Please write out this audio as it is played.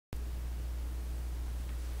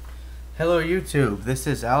Hello YouTube, this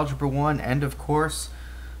is Algebra 1 end of course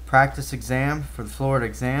practice exam for the Florida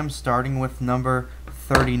exam, starting with number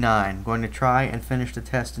 39. I'm going to try and finish the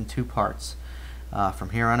test in two parts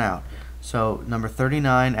from here on out. So number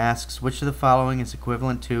 39 asks which of the following is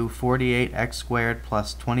equivalent to 48x squared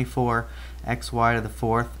plus 24xy to the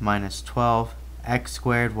fourth minus 12x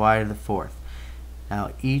squared y to the fourth.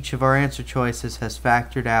 Now each of our answer choices has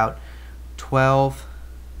factored out 12xy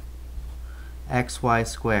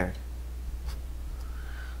squared.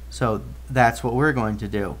 So that's what we're going to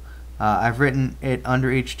do. I've written it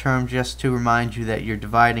under each term just to remind you that you're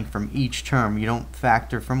dividing from each term. You don't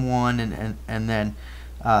factor from one and then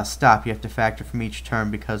stop. You have to factor from each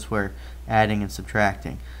term because we're adding and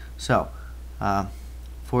subtracting. So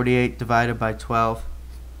 48 divided by 12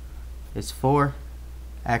 is 4.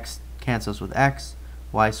 X cancels with x.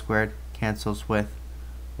 Y squared cancels with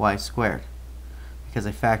y squared. Because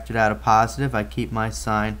I factored out a positive, I keep my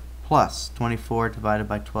sign plus. 24 divided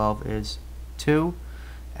by 12 is 2.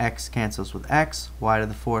 X cancels with x. Y to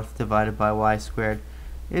the fourth divided by y squared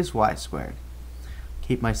is y squared.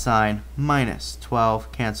 Keep my sign minus. 12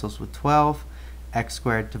 cancels with 12. X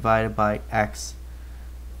squared divided by x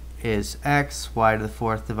is x. Y to the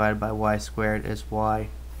fourth divided by y squared is y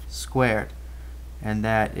squared. And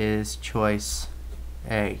that is choice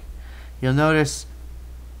A. You'll notice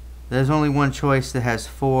there's only one choice that has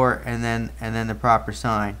 4 and then the proper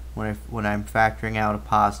sign when I'm factoring out a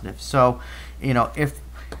positive. So, you know, if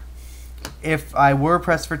I were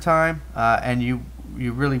pressed for time, and you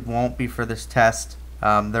really won't be for this test,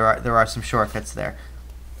 there are some shortcuts there.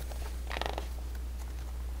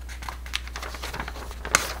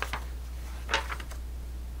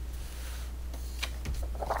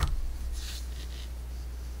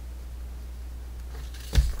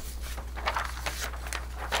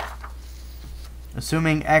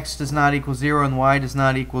 Assuming x does not equal 0 and y does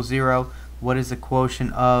not equal 0, what is the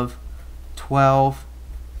quotient of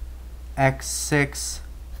 12x6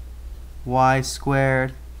 y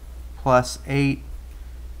squared plus 8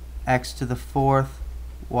 x to the fourth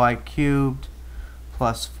y cubed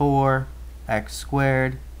plus 4 x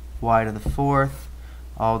squared y to the fourth,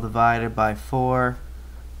 all divided by 4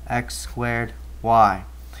 x squared y?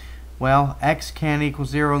 Well, x can't equal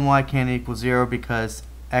 0 and y can't equal 0 because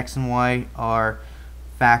x and y are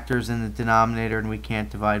factors in the denominator and we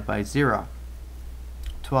can't divide by 0.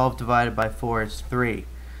 12 divided by 4 is 3.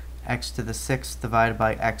 X to the sixth divided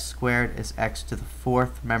by x squared is x to the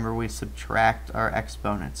fourth. Remember, we subtract our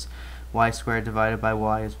exponents. Y squared divided by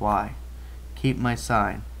y is y. Keep my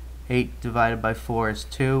sign. 8 divided by 4 is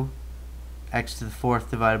 2. X to the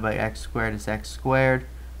fourth divided by x squared is x squared.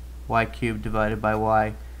 Y cubed divided by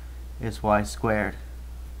y is y squared.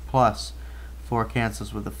 Plus 4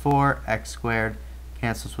 cancels with the 4, x squared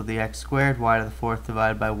cancels with the x squared, y to the fourth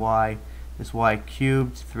divided by y is y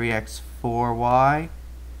cubed, 3x 4y,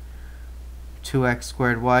 2x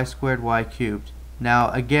squared, y cubed. Now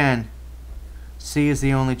again, C is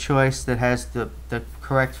the only choice that has the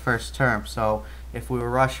correct first term, so if we were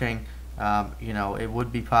rushing, you know, it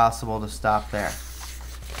would be possible to stop there.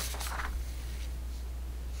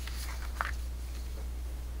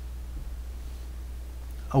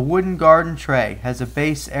 A wooden garden tray has a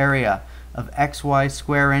base area of xy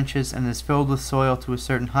square inches and is filled with soil to a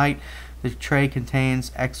certain height. The tray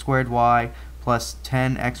contains x squared y plus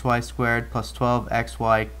 10xy squared plus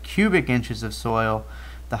 12xy cubic inches of soil.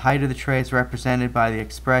 The height of the tray is represented by the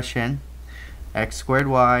expression x squared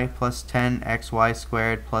y plus 10xy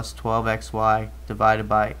squared plus 12xy divided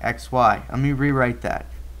by xy. Let me rewrite that.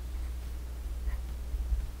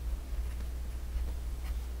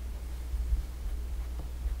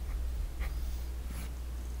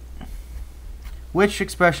 Which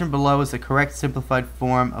expression below is the correct simplified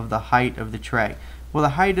form of the height of the tray? Well, the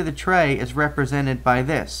height of the tray is represented by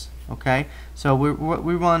this, okay? So what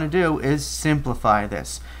we want to do is simplify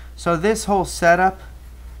this. So this whole setup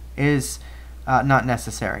is not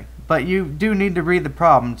necessary, but you do need to read the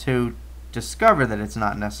problem to discover that it's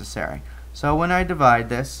not necessary. So when I divide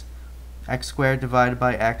this, x squared divided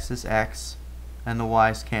by x is x, and the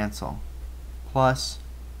y's cancel. Plus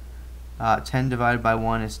 10 divided by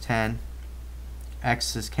 1 is 10.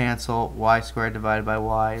 X is cancel, y squared divided by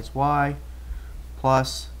y is y,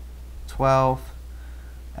 plus 12,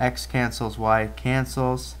 x cancels, y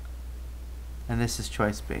cancels, and this is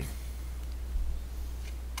choice B.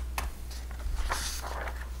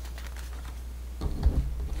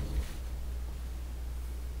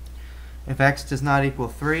 If x does not equal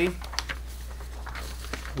 3,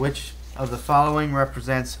 which of the following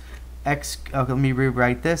represents x, let me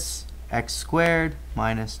rewrite this, x squared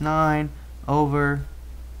minus 9 over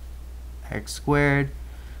x squared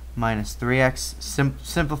minus 3x.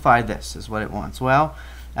 Simplify this is what it wants. Well,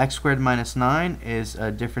 x squared minus 9 is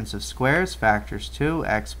a difference of squares, factors 2,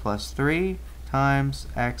 x plus 3 times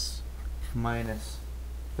x minus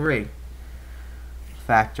 3.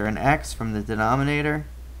 Factor an x from the denominator,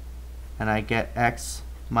 and I get x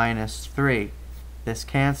minus 3. This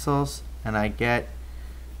cancels, and I get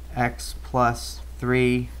x plus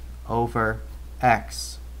 3 over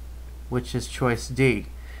x, which is choice D.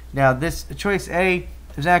 Now this choice A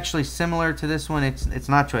is actually similar to this one. It's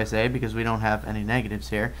not choice A because we don't have any negatives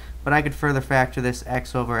here, but I could further factor this.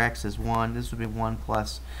 X over x is 1. This would be 1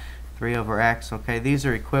 plus 3 over x. Okay, these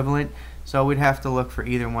are equivalent, so we'd have to look for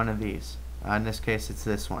either one of these. In this case, it's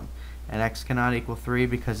this one. And x cannot equal 3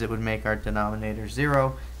 because it would make our denominator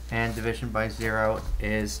 0, and division by 0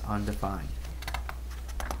 is undefined.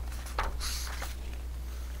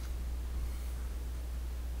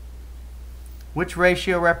 Which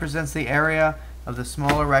ratio represents the area of the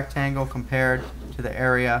smaller rectangle compared to the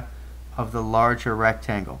area of the larger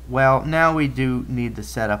rectangle? Well, now we do need to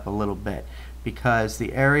set up a little bit, because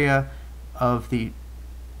the area of the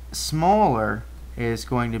smaller is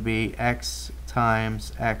going to be x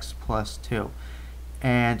times x plus 2.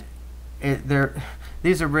 And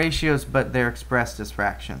these are ratios, but they're expressed as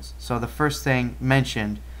fractions. So the first thing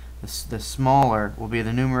mentioned, the smaller will be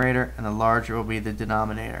the numerator and the larger will be the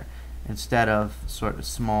denominator, instead of sort of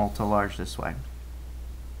small to large this way.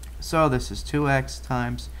 So this is 2x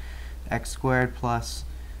times x squared plus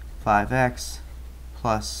 5x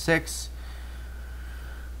plus 6.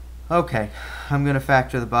 Okay, I'm going to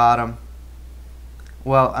factor the bottom.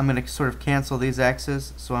 Well, I'm going to sort of cancel these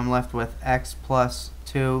x's, so I'm left with x plus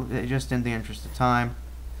 2, just in the interest of time,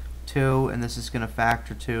 2, and this is going to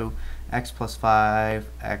factor 2, x plus 5,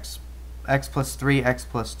 x plus 3, x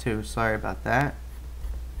plus 2. Sorry about that.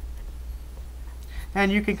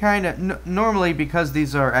 And you can kind of, normally because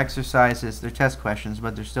these are exercises, they're test questions,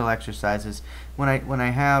 but they're still exercises, when I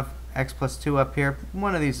have x plus 2 up here,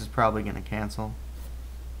 one of these is probably going to cancel.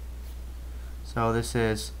 So this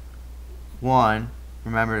is 1,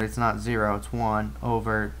 remember it's not 0, it's 1,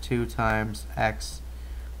 over 2 times x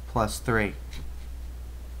plus 3.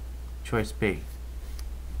 Choice B.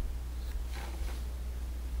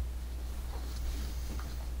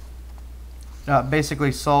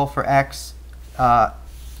 Basically solve for x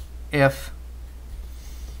if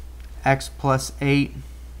x plus 8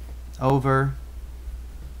 over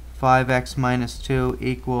 5x minus 2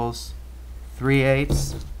 equals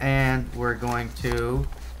 3/8, and we're going to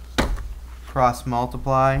cross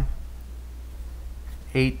multiply.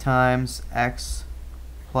 8 times x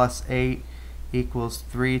plus 8 equals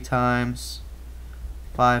 3 times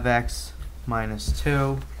 5x minus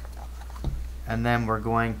 2, and then we're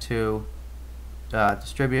going to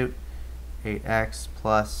distribute. 8x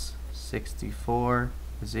plus 64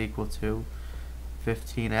 is equal to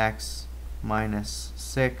 15x minus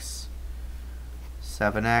 6,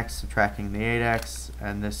 7x, subtracting the 8x,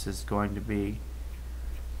 and this is going to be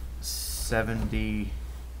 72.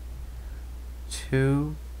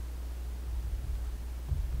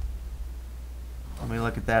 Let me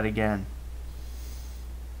look at that again.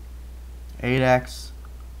 8x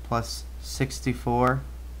plus 64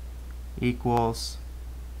 equals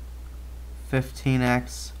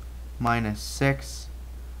 15x minus 6.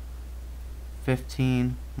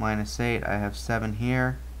 15 minus 8, I have 7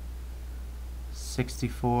 here.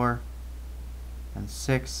 64 and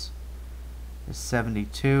 6 is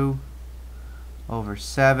 72 over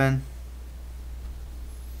 7.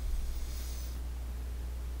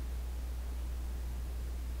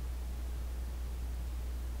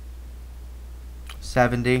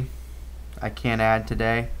 I can't add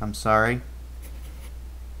today, I'm sorry.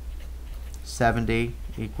 70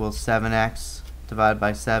 equals 7x divided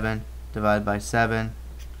by 7 divided by 7.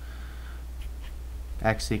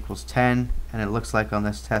 X equals 10, and it looks like on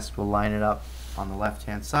this test we'll line it up on the left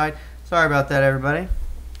hand side. Sorry about that, everybody.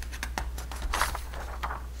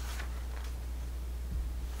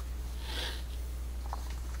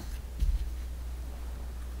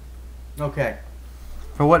 Okay,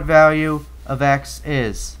 for what value of x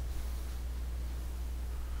is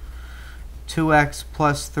 2x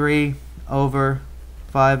plus 3 over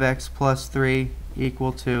 5x plus 3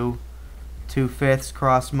 equal to 2/5,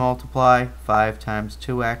 cross multiply. 5 times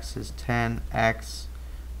 2x is 10x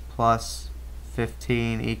plus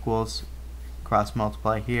 15 equals, cross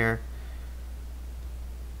multiply here,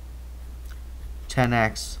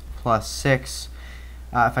 10x plus 6.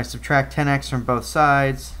 If I subtract 10x from both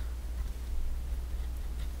sides,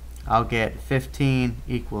 I'll get 15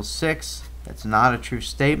 equals 6. That's not a true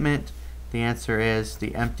statement. The answer is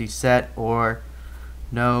the empty set, or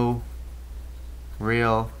no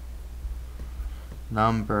real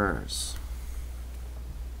numbers.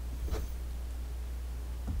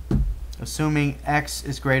 Assuming x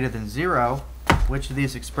is greater than 0, which of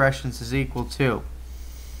these expressions is equal to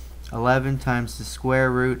 11 times the square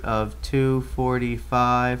root of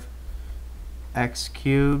 245 x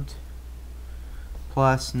cubed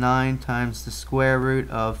plus 9 times the square root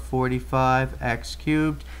of 45 x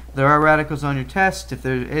cubed. There are radicals on your test. If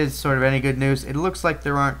there is sort of any good news, it looks like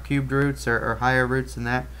there aren't cubed roots or higher roots than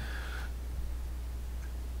that.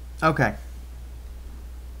 Okay.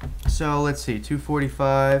 So let's see,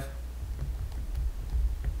 245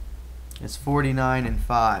 is 49 and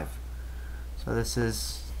 5. So this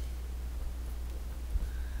is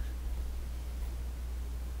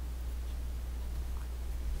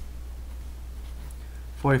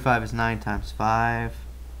 45 is 9 times 5.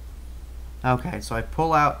 Okay, so I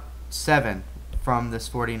pull out 7 from this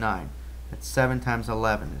 49. That's 7 times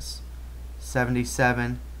 11 is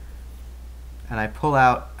 77. And I pull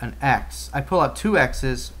out an x. I pull out 2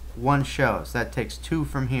 x's, 1 shows. That takes 2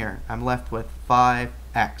 from here. I'm left with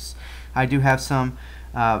 5x. I do have some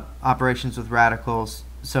operations with radicals,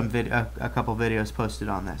 a couple videos posted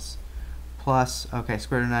on this. Plus, okay,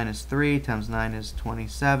 square root of 9 is 3, times 9 is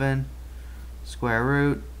 27. Square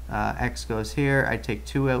root, x goes here. I take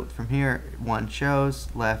 2 out from here, 1 shows,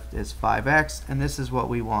 left is 5x, and this is what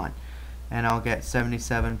we want. And I'll get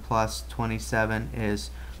 77 plus 27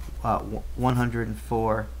 is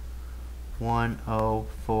 104,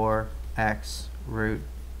 104x root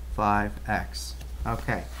 5x.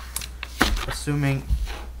 Okay, assuming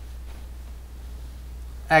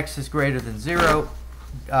x is greater than 0,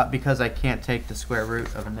 because I can't take the square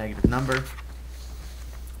root of a negative number.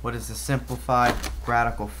 What is the simplified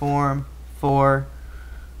radical form? 4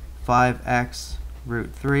 5x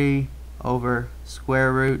root 3 over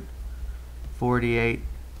square root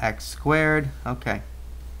 48x squared. Okay.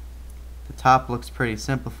 The top looks pretty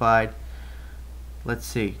simplified. Let's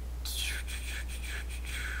see.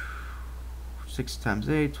 6 times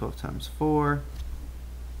 8, 12 times 4.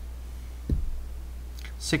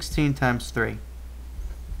 16 times 3.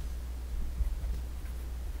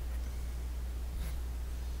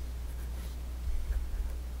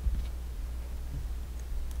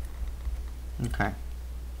 Okay.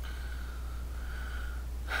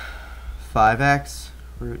 5x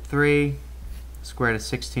root 3. Square root of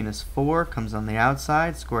 16 is 4, comes on the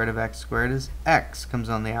outside. Square root of x squared is x, comes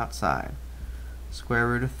on the outside. Square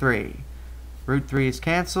root of 3. Root 3 is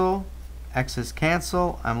cancel. X's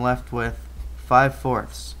cancel. I'm left with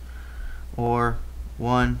 5/4, or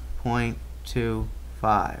 1.25.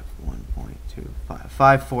 1.25.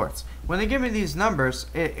 5/4. When they give me these numbers,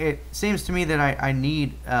 it seems to me that I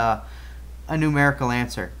need a numerical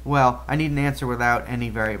answer. Well, I need an answer without any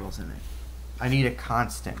variables in it. I need a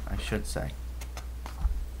constant, I should say.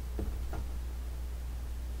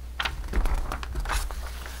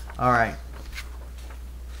 All right.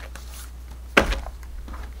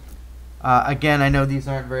 Again, I know these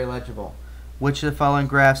aren't very legible. Which of the following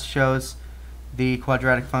graphs shows the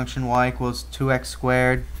quadratic function y equals 2x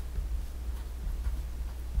squared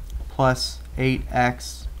plus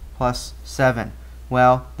 8x plus 7?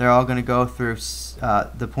 Well, they're all going to go through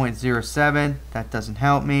the point 0.07. That doesn't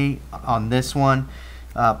help me on this one.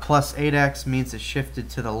 Plus 8x means it's shifted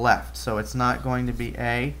to the left, so it's not going to be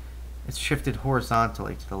A. It's shifted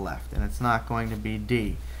horizontally to the left, and it's not going to be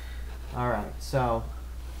D. All right, so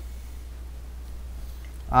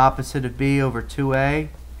opposite of B over 2A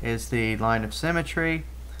is the line of symmetry.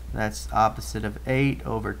 That's opposite of 8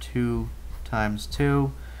 over 2 times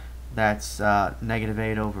 2. That's negative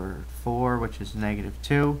 8 over 4, which is negative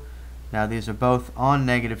 2. Now these are both on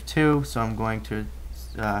negative 2, so I'm going to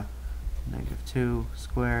negative 2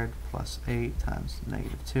 squared plus 8 times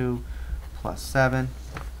negative 2 plus 7.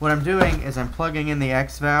 What I'm doing is I'm plugging in the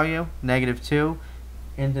x value, negative 2,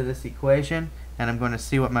 into this equation, and I'm going to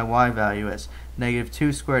see what my y value is. Negative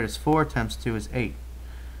 2 squared is 4, times 2 is 8,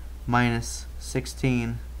 minus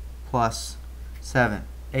 16 plus 7.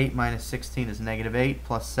 8 minus 16 is negative 8,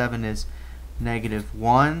 plus 7 is negative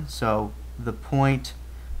 1. So the point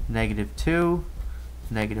negative 2,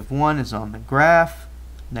 negative 1 is on the graph.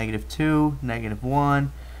 Negative 2, negative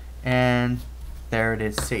 1, and there it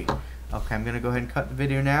is, C. Okay, I'm going to go ahead and cut the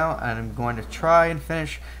video now, and I'm going to try and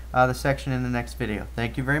finish the section in the next video.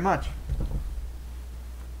 Thank you very much.